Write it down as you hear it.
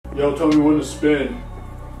Yo, tell me when to spin.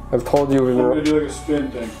 I've told you we've been. I'm gonna do like a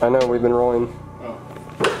spin thing. I know, we've been rolling. Oh.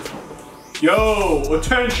 Yo,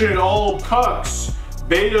 attention all cucks,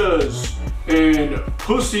 betas, and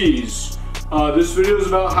pussies. This video is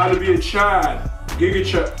about how to be a Chad.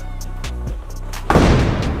 Giga-Chad.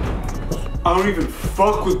 I don't even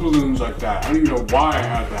fuck with balloons like that. I don't even know why I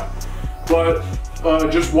had that.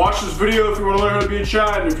 But just watch this video if you want to learn how to be a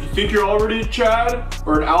Chad. And if you think you're already a Chad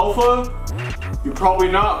or an alpha, you're probably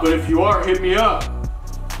not. But if you are, hit me up.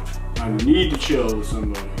 I need to chill with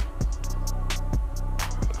somebody.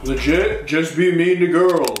 Legit, just be mean to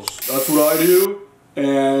girls. That's what I do.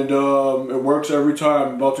 And it works every time.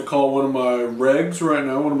 I'm about to call one of my regs right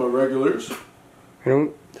now, one of my regulars.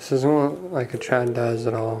 This isn't what like a Chad does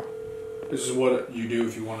at all. This is what you do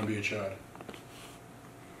if you want to be a Chad.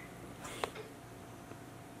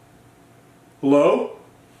 Hello?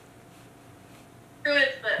 Who is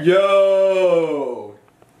this? Yo!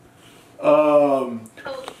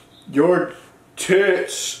 Your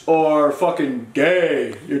tits are fucking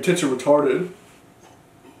gay. Your tits are retarded.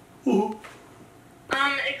 Ooh.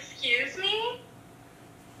 Excuse me?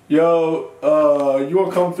 Yo, you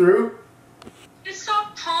wanna come through? Just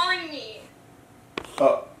stop calling me.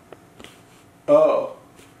 Oh.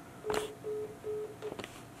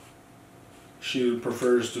 She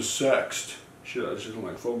prefers to sext. She doesn't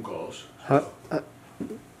like phone calls.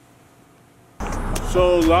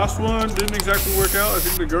 So last one didn't exactly work out. I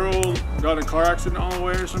think the girl got in a car accident on the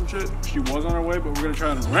way or some shit. She was on her way, but we're gonna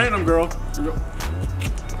try a random girl. Here we go.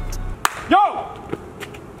 Yo!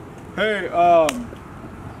 Hey,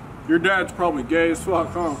 your dad's probably gay as fuck,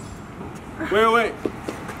 huh? Wait.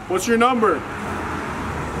 What's your number?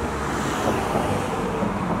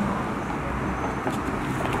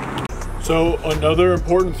 So another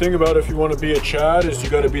important thing about if you want to be a Chad is you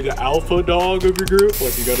got to be the alpha dog of your group.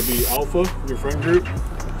 Like you got to be alpha in your friend group.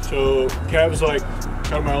 So Kev's like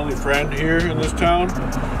kind of my only friend here in this town.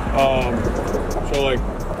 So like,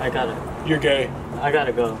 I gotta. You're gay. I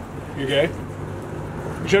gotta go. You're gay.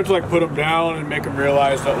 You should have to like put him down and make him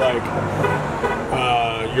realize that like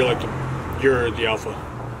you're the alpha.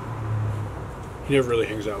 He never really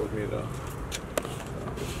hangs out with me though.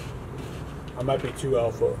 I might be too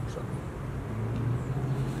alpha or something.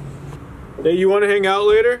 Hey, you want to hang out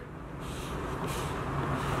later?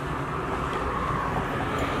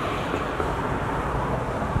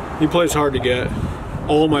 He plays hard to get.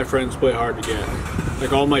 All my friends play hard to get.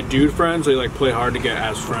 Like all my dude friends, they like play hard to get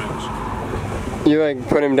as friends. You like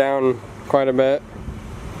put him down quite a bit?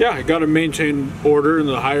 Yeah, I gotta maintain order in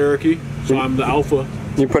the hierarchy, so I'm the alpha.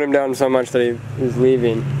 You put him down so much that he's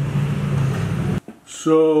leaving.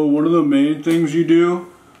 So one of the main things you do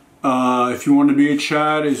if you want to be a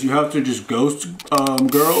Chad is you have to just ghost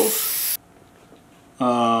girls.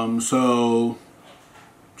 So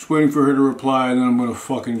just waiting for her to reply and then I'm gonna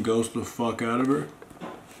fucking ghost the fuck out of her.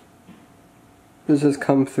 Does this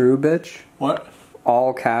come through, bitch? What?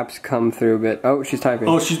 All caps come through, bitch. Oh, she's typing.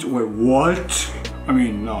 Oh, wait, what? I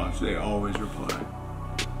mean, no, they always reply.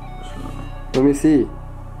 So. Let me see.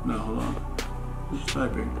 No, hold on. She's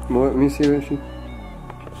typing. Well, let me see what she...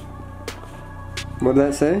 What did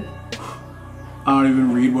that say? I don't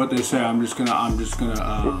even read what they say. I'm just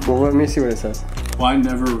gonna. Well, let me see what it says. Well, I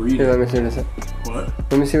never read Here, it. let me see what it says.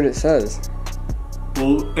 What? Let me see what it says.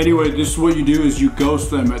 Well, anyway, this is what you do: is you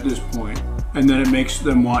ghost them at this point, and then it makes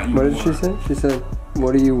them want you. What did she say? She said,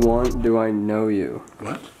 "What do you want? Do I know you?"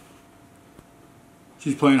 What?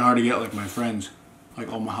 She's playing hard to get like my friends, like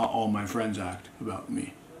how all my friends act about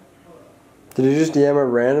me. Did you just DM a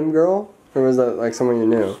random girl, or was that like someone you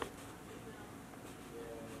knew?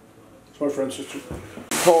 My friend's sister.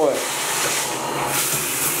 Pull it.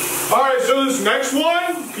 Alright, so this next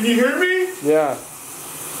one, can you hear me? Yeah.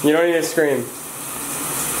 You don't need to scream.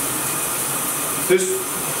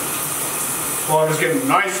 Well, it's getting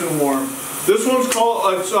nice and warm. This one's called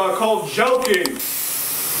jelking.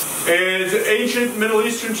 And it's an ancient Middle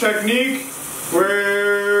Eastern technique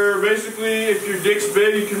where basically if your dick's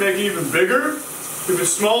big, you can make it even bigger. If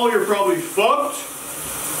it's small, you're probably fucked.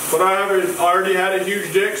 But I already had a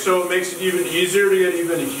huge dick, so it makes it even easier to get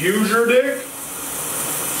even a huger dick.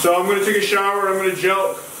 So I'm gonna take a shower and I'm gonna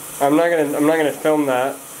jelk. I'm not gonna film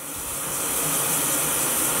that.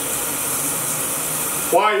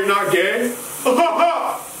 Why, you're not gay?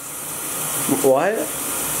 What?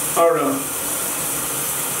 I don't know.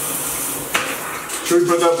 Should we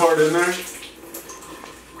put that part in there?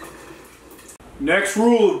 Next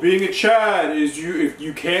rule of being a Chad is if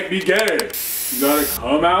you can't be gay. You gotta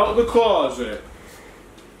come out of the closet.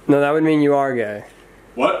 No, that would mean you are gay.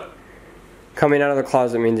 What? Coming out of the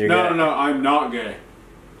closet means you're gay. No, I'm not gay.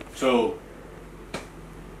 So,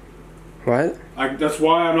 What? That's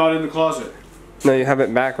why I'm not in the closet. No, you have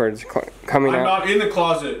it backwards, coming out. I'm not in the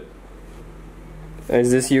closet.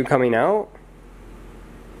 Is this you coming out?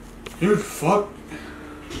 Dude, fuck.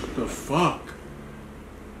 The fuck?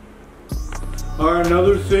 Alright,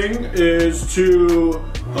 another thing is to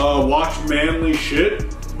watch manly shit.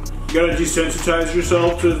 You gotta desensitize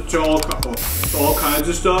yourself to all kinds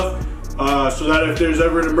of stuff, so that if there's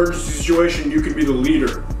ever an emergency situation, you can be the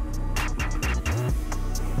leader.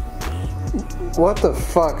 What the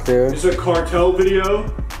fuck, dude? It's a cartel video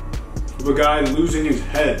of a guy losing his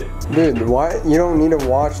head. Dude, why? You don't need to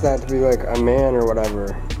watch that to be like a man or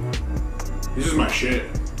whatever. This is my shit.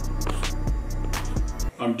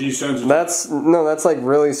 I'm desensitized. That's like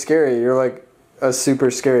really scary. You're like a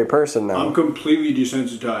super scary person now. I'm completely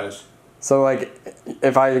desensitized. So like,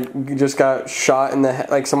 if I just got shot in the head,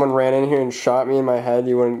 like someone ran in here and shot me in my head,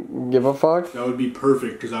 you wouldn't give a fuck? That would be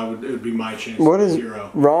perfect, because it would be my chance. What is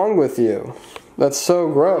zero. wrong with you? That's so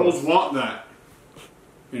gross. Girls want that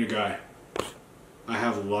in a guy. I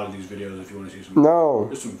have a lot of these videos if you want to see some. No.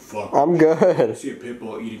 There's some fuck. I'm good. See a pit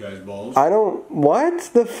bull eat a guy's balls. I don't.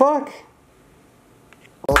 What the fuck?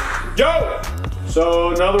 Yo!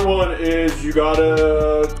 So another one is you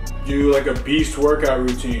gotta do like a beast workout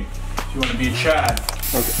routine if you want to be a Chad.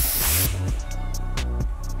 Okay.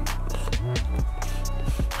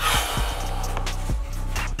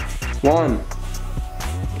 One.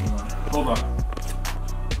 Hold on.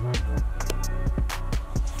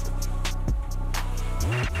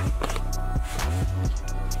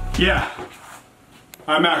 Yeah.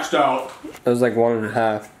 I maxed out. It was like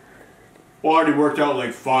 1.5. Well, I already worked out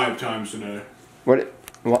like 5 times today. What?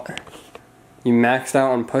 You maxed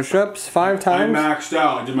out on push-ups 5 times? I maxed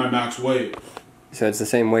out. I did my max weight. So it's the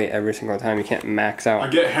same weight every single time. You can't max out. I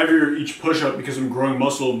get heavier each push-up because I'm growing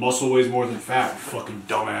muscle. Muscle weighs more than fat. Fucking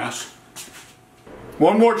dumbass.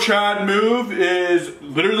 One more Chad move is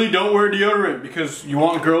literally don't wear deodorant because you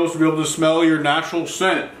want girls to be able to smell your natural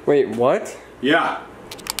scent. Wait, what? Yeah.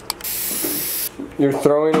 You're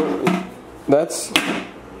throwing... That's...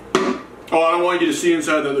 Oh, I don't want you to see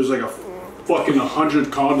inside that there's like a fucking 100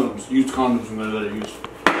 condoms, used condoms in there that I use.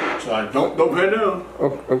 So I don't pay down.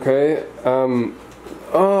 Okay,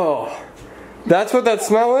 oh. That's what that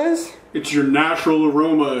smell is? It's your natural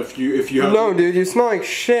aroma if you have... No, dude, you smell like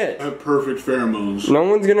shit. I have perfect pheromones. No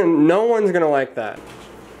one's gonna like that.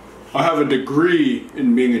 I have a degree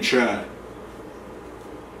in being a Chad.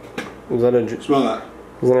 Was that a... Smell that.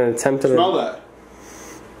 Was that an attempt at Smell that.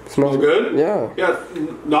 Smells good? Yeah. Yeah,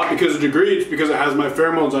 not because of degree, it's because it has my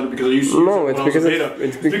pheromones on it because I used to use it when I was a beta.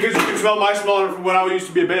 It's because you can smell my smell from when I used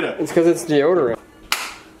to be a beta. It's because it's deodorant.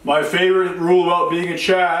 My favorite rule about being a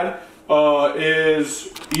Chad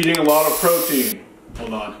is eating a lot of protein.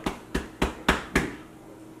 Hold on.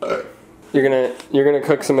 You're gonna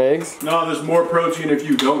cook some eggs? No, there's more protein if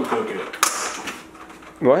you don't cook it.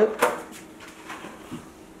 What?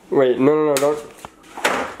 Wait, no, don't.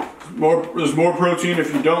 There's more protein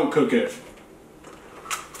if you don't cook it.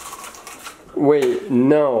 Wait,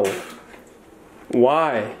 no.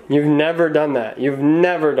 Why? You've never done that. You've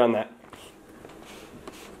never done that.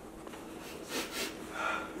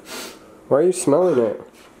 Why are you smelling it?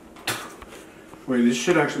 Wait, this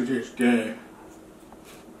shit actually tastes gay.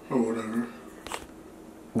 Or whatever.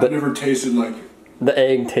 I've never tasted like... The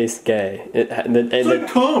egg tastes gay. It's like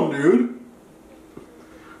cum, dude.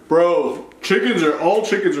 Bro, all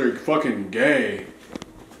chickens are fucking gay.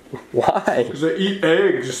 Why? Because they eat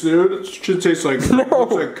eggs, dude. It should taste like,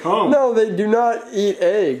 looks like cum. No, they do not eat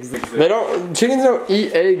eggs. Chickens don't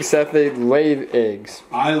eat eggs, Seth. They lay eggs.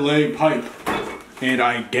 I lay pipe. And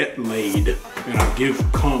I get laid. And I give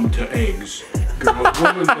cum to eggs.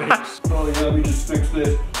 Woman's eggs. Oh yeah, let me just fix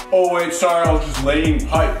this. Oh wait, sorry, I was just laying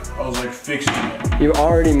pipe. I was like fixing it. You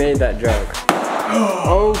already made that joke.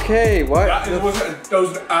 Okay, what? That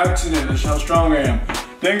was an accident. That's how strong I am.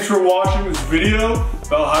 Thanks for watching this video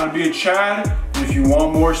about how to be a Chad. And if you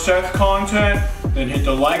want more Seth content, then hit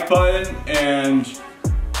the like button. And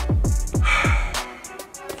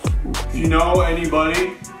if you know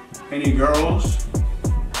anybody, any girls,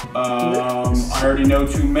 I already know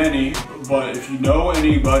too many, but if you know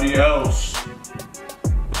anybody else,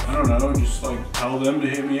 I don't know, just like tell them to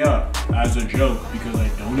hit me up as a joke because I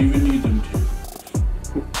don't even need them to.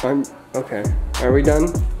 Okay. Are we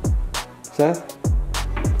done, Seth?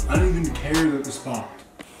 I don't even care that this popped.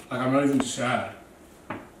 Like, I'm not even sad.